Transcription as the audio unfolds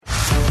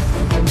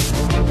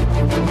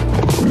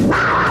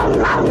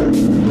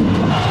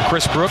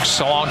Chris Brooks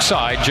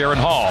alongside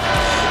Jaron Hall.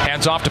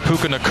 Hands off to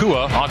Puka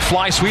Nacua on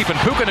fly sweep, and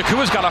Puka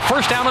Nacua's got a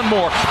first down and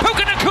more.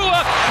 Puka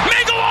Nacua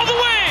may go all the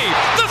way.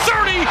 The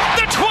 30,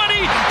 the 20,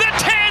 the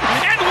 10,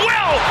 and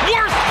well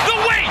worth the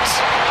wait.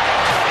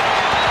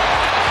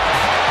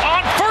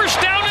 On first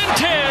down and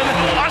 10,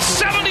 a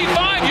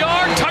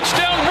 75-yard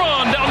touchdown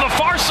run down the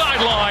far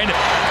sideline.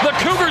 The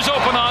Cougars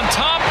open on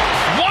top.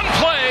 One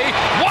play,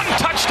 one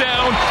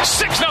touchdown,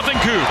 6-0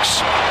 Cougs.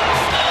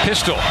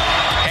 Pistol.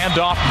 Hand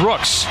off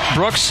Brooks.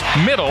 Brooks,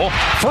 middle,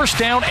 first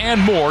down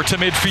and more to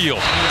midfield.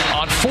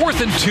 On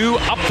 4th and 2,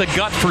 up the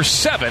gut for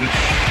 7,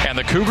 and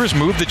the Cougars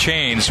move the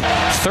chains.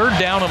 3rd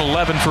down and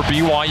 11 for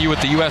BYU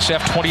at the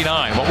USF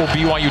 29. What will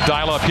BYU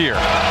dial up here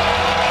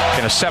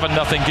in a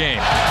 7-0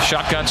 game?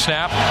 Shotgun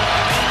snap.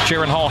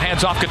 Jaron Hall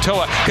hands off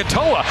Katoa.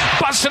 Katoa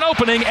busts an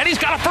opening, and he's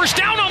got a first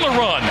down on the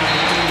run.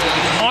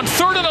 On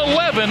 3rd and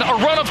 11, a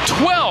run of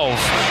 12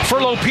 for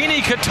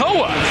Lopini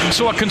Katoa.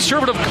 So a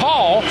conservative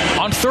call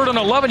on 3rd and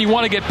 11. You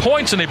want to get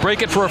points, and they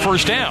break it for a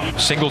first down.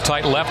 Single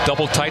tight left,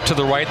 double tight to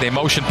the right. They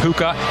motion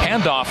Puka.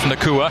 Handoff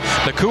Nacua.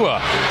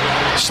 Nacua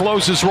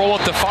slows his roll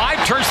at the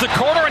 5, turns the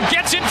corner, and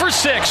gets in for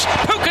 6.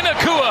 Puka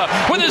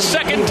Nacua with his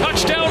second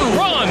touchdown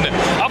run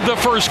of the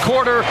first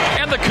quarter,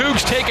 and the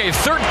Cougs take a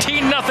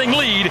 13-0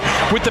 lead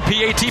with the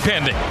PAT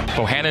pending.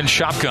 Bohannon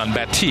shotgun.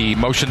 Battie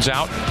motions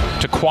out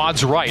to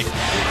Quad's right,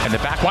 and the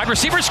back wide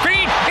receiver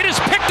screen. It is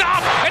picked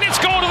off, and it's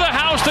going to the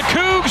house. The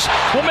Cougs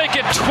will make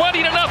it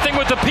 20-0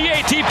 with the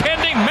PAT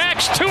pending.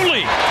 Max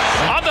Tooley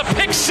on the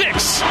pick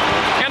 6,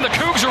 and the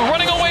Cougs are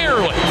running away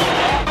early.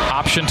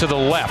 Option to the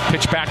left,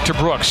 pitch back to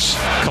Brooks.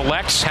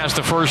 Collects, has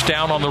the first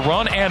down on the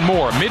run and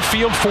more.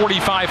 Midfield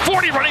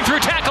 45-40, running through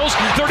tackles,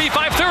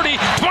 35-30,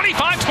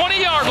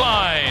 25-20-yard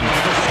line.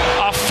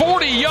 A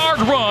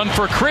 40-yard run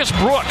for Chris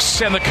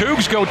Brooks, and the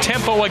Cougs go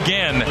tempo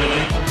again.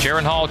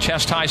 Jaron Hall,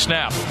 chest-high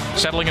snap.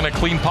 Settling in a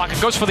clean pocket,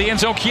 goes for the end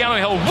zone. Keanu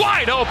Hill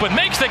wide open,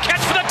 makes the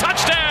catch for the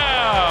touchdown.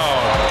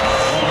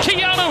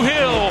 Keanu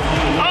Hill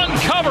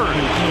uncovered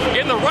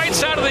in the right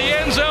side of the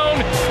end zone.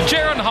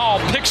 Jaron Hall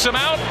picks him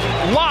out,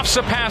 lofts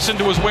a pass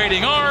into his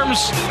waiting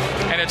arms,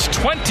 and it's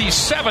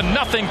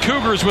 27-0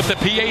 Cougars with the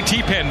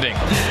PAT pending.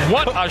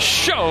 What a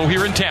show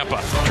here in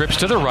Tampa. Trips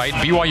to the right.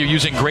 BYU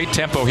using great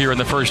tempo here in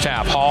the first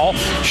half. Hall,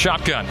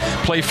 shotgun,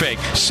 play fake,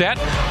 set,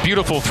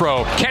 beautiful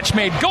throw, catch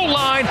made, goal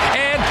line,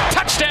 and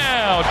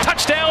touchdown!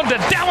 Touchdown to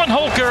Dallin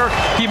Holker.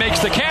 He makes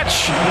the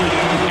catch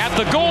at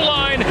the goal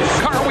line,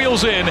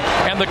 cartwheels in,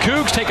 and the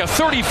Cougs take a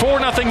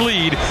 34-0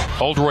 lead.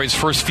 Oldroyd's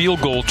first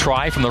field goal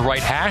try from the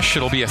right hash.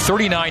 It'll be a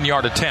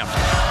 39-yard attempt.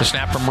 The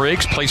snap from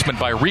Riggs, placement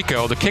by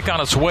Rico. The kick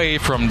on its way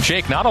from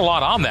Jake. Not a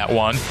lot on that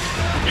one,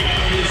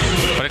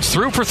 but it's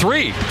through for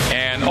 3,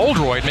 and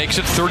Oldroyd makes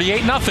it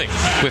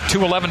 38-0 with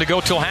 2:11 to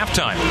go till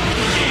halftime.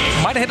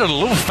 Might have hit it a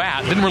little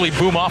fat. Didn't really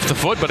boom off the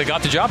foot, but it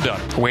got the job done.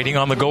 Waiting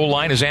on the goal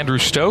line is Andrew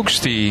Stokes,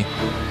 the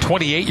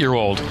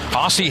 28-year-old.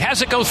 Aussie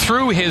has it go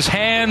through his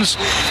hands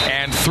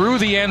and through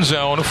the end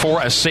zone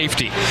for a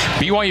safety.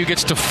 BYU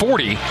gets to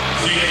 40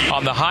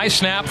 on the high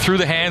snap through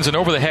the hands and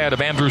over the head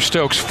of Andrew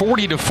Stokes.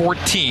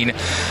 40-14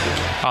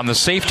 on the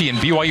safety, and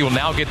BYU will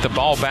now get the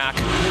ball back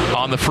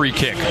on the free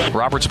kick.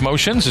 Roberts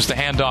motions as the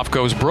handoff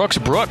goes Brooks.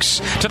 Brooks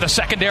to the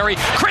secondary.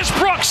 Chris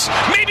Brooks,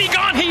 maybe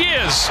gone he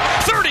is.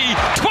 30,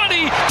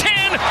 20, 10.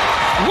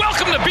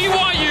 Welcome to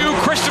BYU,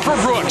 Christopher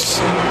Brooks.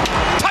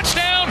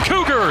 Touchdown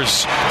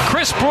Cougars.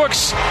 Chris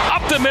Brooks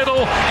up the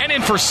middle and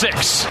in for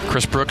 6.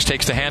 Chris Brooks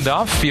takes the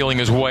handoff, feeling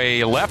his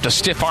way left. A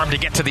stiff arm to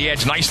get to the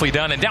edge. Nicely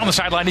done. And down the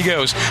sideline he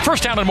goes.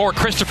 First down and more,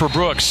 Christopher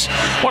Brooks.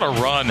 What a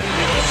run.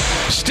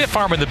 Stiff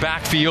arm in the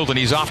backfield, and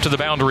he's off to the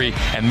boundary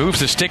and moves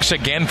the sticks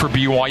again for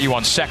BYU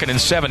on 2nd and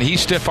 7. He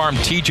stiff-armed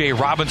TJ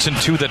Robinson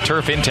to the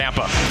turf in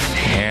Tampa.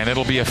 And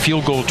it'll be a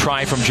field goal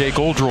try from Jake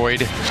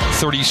Oldroyd.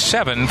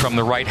 37 from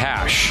the right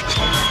hash.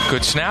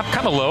 Good snap,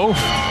 kind of low.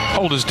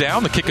 Hold is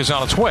down. The kick is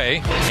on its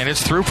way, and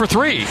it's through for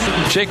 3.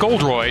 Jake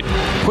Oldroyd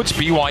puts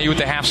BYU at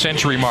the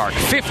half-century mark.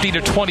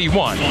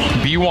 50-21.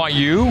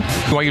 BYU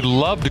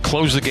loved to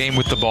close the game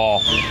with the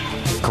ball.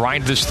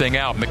 Grind this thing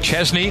out.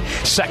 McChesney,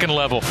 second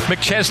level.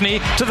 McChesney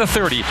to the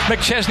 30.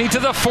 McChesney to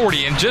the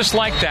 40. And just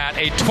like that,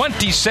 a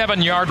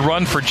 27-yard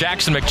run for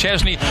Jackson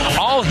McChesney.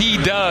 All he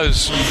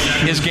does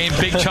is gain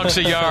big chunks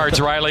of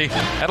yards, Riley.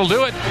 That'll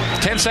do it.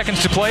 10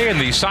 seconds to play,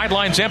 and the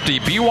sideline's empty.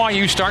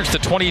 BYU starts the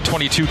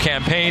 2022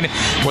 campaign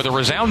with a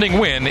resounding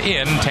win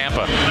in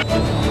Tampa.